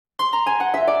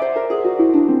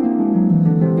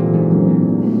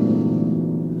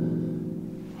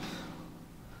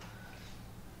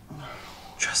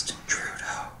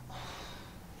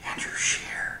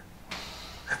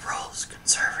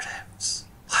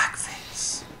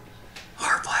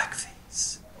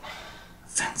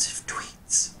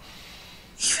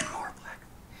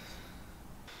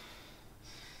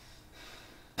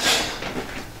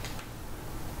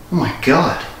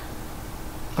God.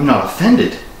 I'm not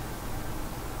offended.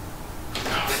 I'm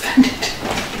not offended.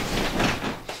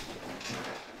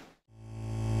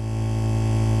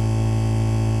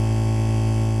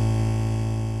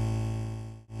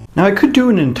 Now, I could do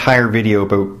an entire video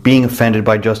about being offended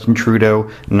by Justin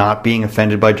Trudeau, not being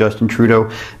offended by Justin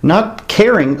Trudeau, not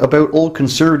caring about old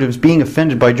conservatives being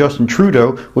offended by Justin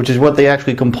Trudeau, which is what they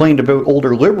actually complained about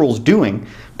older liberals doing,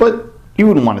 but you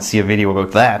wouldn't want to see a video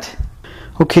about that.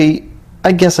 Okay,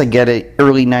 I guess I get it.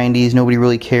 Early 90s, nobody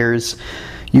really cares.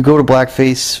 You go to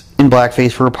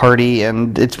blackface for a party,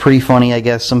 and it's pretty funny, I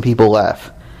guess. Some people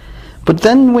laugh. But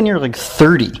then when you're like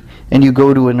 30, and you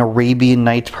go to an Arabian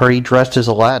Nights party dressed as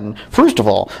Aladdin. First of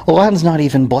all, Aladdin's not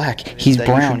even black. He's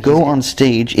brown. Go on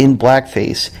stage in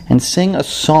blackface and sing a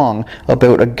song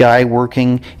about a guy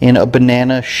working in a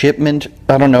banana shipment,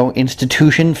 I don't know,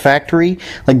 institution, factory.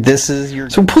 Like, this is your...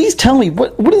 So please tell me,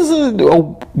 what does a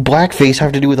blackface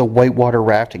have to do with a whitewater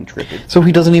rafting trip? So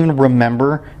he doesn't even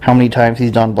remember how many times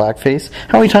he's done blackface?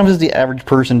 How many times has the average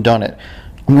person done it?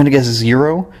 I'm going to guess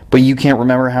 0, but you can't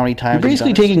remember how many times. You're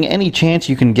basically taking any chance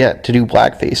you can get to do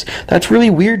blackface. That's really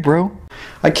weird, bro.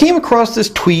 I came across this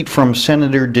tweet from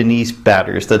Senator Denise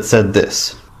Batters that said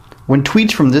this: when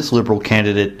tweets from this Liberal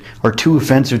candidate are too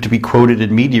offensive to be quoted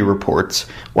in media reports,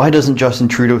 why doesn't Justin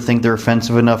Trudeau think they're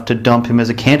offensive enough to dump him as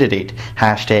a candidate?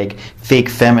 Hashtag fake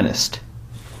feminist.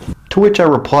 To which I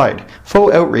replied,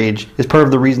 faux outrage is part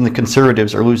of the reason the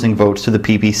Conservatives are losing votes to the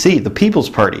PPC, the People's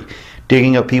Party.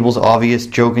 Digging up people's obvious,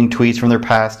 joking tweets from their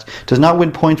past does not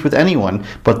win points with anyone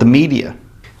but the media.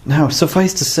 Now,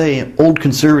 suffice to say, old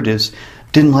conservatives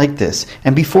didn't like this.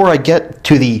 And before I get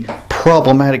to the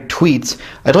problematic tweets,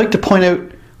 I'd like to point out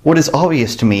what is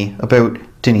obvious to me about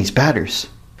Denise Batters.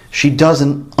 She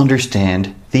doesn't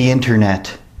understand the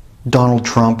internet. Donald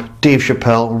Trump, Dave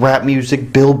Chappelle, rap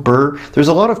music, Bill Burr. There's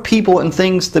a lot of people and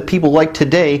things that people like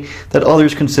today that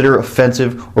others consider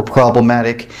offensive or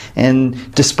problematic.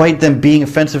 And despite them being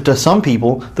offensive to some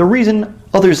people, the reason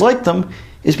others like them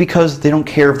is because they don't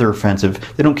care if they're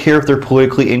offensive. They don't care if they're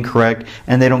politically incorrect,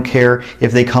 and they don't care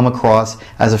if they come across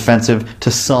as offensive to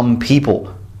some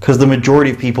people, because the majority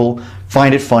of people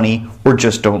find it funny or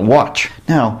just don't watch.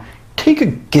 Now, take a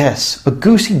guess, a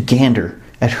goosey gander,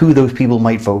 at who those people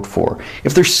might vote for.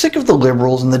 If they're sick of the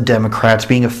Liberals and the Democrats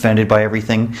being offended by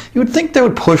everything, you would think that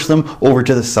would push them over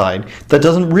to the side that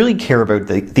doesn't really care about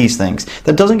these things,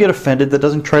 that doesn't get offended, that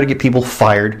doesn't try to get people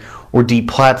fired or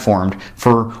deplatformed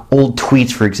for old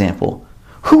tweets, for example.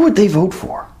 Who would they vote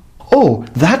for? Oh,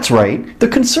 that's right, the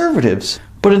Conservatives.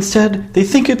 But instead, they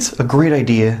think it's a great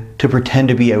idea to pretend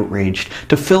to be outraged,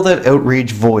 to fill that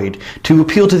outrage void, to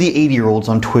appeal to the 80-year-olds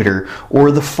on Twitter,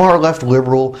 or the far-left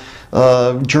liberal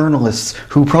journalists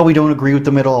who probably don't agree with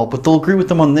them at all, but they'll agree with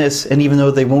them on this, and even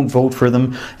though they won't vote for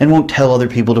them and won't tell other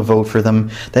people to vote for them,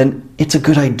 then it's a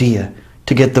good idea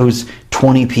to get those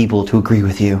 20 people to agree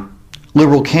with you.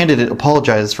 Liberal candidate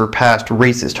apologizes for past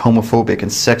racist, homophobic, and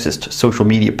sexist social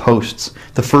media posts.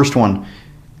 The first one: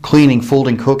 cleaning,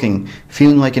 folding, cooking,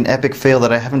 feeling like an epic fail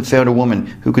that I haven't found a woman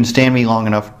who can stand me long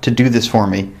enough to do this for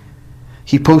me.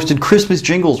 He posted Christmas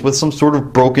jingles with some sort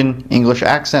of broken English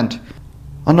accent.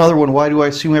 Another one: why do I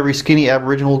assume every skinny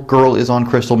Aboriginal girl is on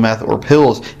crystal meth or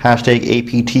pills? Hashtag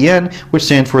APTN, which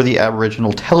stands for the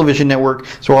Aboriginal Television Network,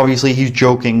 so obviously he's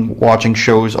joking, watching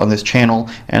shows on this channel,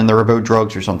 and they're about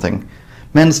drugs or something.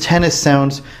 Men's tennis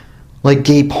sounds like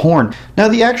gay porn. Now,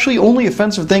 the actually only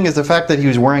offensive thing is the fact that he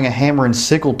was wearing a hammer and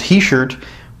sickle t-shirt,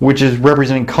 which is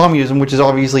representing communism, which is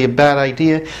obviously a bad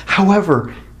idea.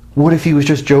 However, what if he was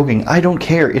just joking? I don't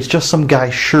care. It's just some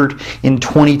guy's shirt in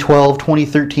 2012,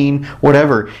 2013,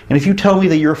 whatever. And if you tell me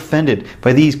that you're offended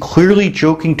by these clearly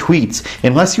joking tweets,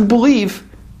 unless you believe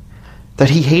that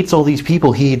he hates all these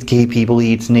people, he hates gay people,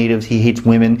 he hates natives, he hates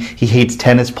women, he hates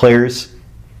tennis players,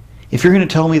 if you're going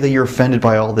to tell me that you're offended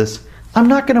by all this, I'm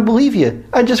not going to believe you.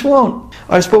 I just won't.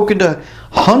 I've spoken to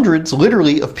hundreds,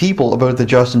 literally, of people about the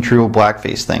Justin Trudeau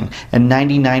blackface thing, and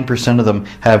 99% of them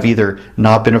have either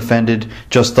not been offended,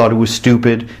 just thought it was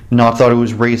stupid, not thought it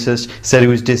was racist, said it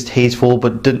was distasteful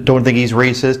but don't think he's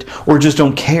racist, or just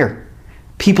don't care.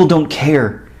 People don't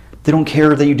care. They don't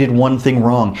care that you did one thing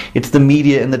wrong. It's the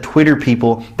media and the Twitter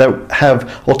people that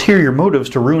have ulterior motives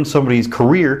to ruin somebody's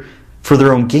career for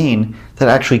their own gain that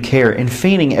actually care, and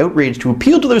feigning outrage to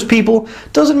appeal to those people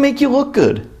doesn't make you look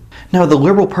good. Now, the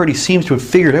Liberal Party seems to have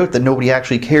figured out that nobody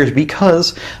actually cares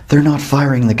because they're not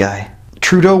firing the guy.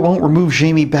 Trudeau won't remove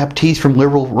Jamie Baptiste from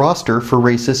Liberal roster for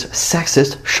racist,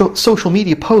 sexist social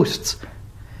media posts.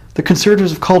 The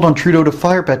Conservatives have called on Trudeau to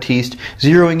fire Baptiste,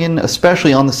 zeroing in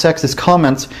especially on the sexist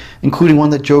comments, including one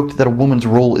that joked that a woman's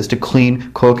role is to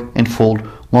clean, cook, and fold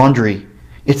laundry.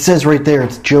 It says right there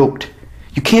it's joked.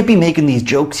 You can't be making these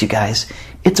jokes, you guys.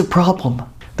 It's a problem.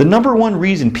 The number one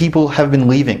reason people have been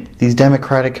leaving these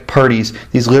Democratic parties,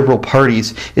 these liberal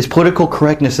parties, is political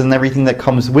correctness and everything that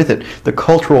comes with it. The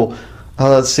cultural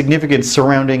significance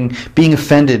surrounding being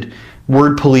offended,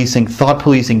 word policing, thought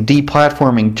policing,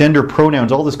 deplatforming, gender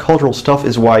pronouns, all this cultural stuff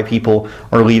is why people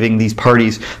are leaving these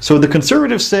parties. So the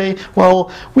conservatives say,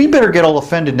 well, we better get all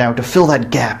offended now to fill that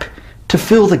gap. To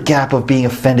fill the gap of being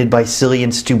offended by silly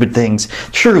and stupid things.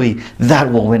 Surely that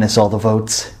will win us all the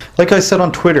votes. Like I said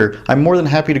on Twitter, I'm more than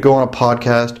happy to go on a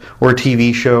podcast or a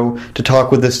TV show to talk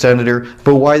with this senator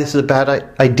about why this is a bad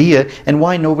idea and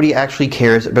why nobody actually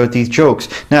cares about these jokes.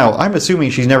 Now, I'm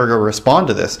assuming she's never going to respond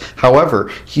to this.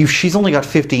 However, she's only got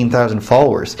 15,000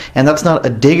 followers, and that's not a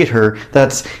dig at her.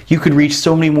 You could reach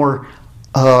so many more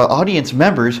audience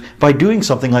members by doing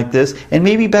something like this and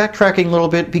maybe backtracking a little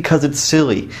bit because it's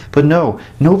silly. But no,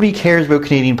 nobody cares about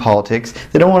Canadian politics.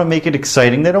 They don't want to make it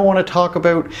exciting. They don't want to talk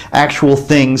about actual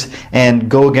things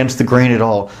and go against the grain at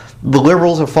all. The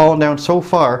Liberals have fallen down so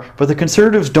far, but the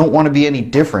Conservatives don't want to be any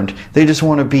different. They just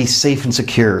want to be safe and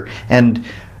secure and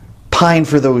pine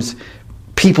for those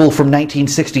people from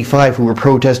 1965 who were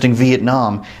protesting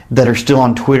Vietnam that are still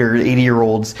on Twitter,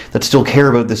 80-year-olds that still care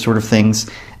about this sort of things,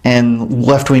 and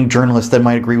left-wing journalists that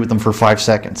might agree with them for 5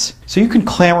 seconds. So you can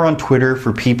clamor on Twitter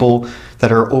for people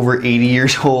that are over 80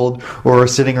 years old or are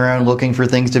sitting around looking for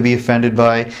things to be offended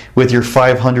by with your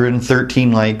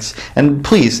 513 likes. And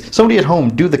please, somebody at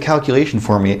home, do the calculation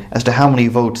for me as to how many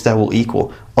votes that will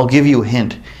equal. I'll give you a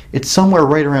hint. It's somewhere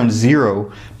right around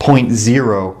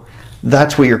 0.0.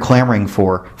 That's what you're clamoring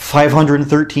for.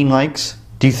 513 likes?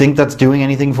 Do you think that's doing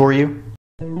anything for you?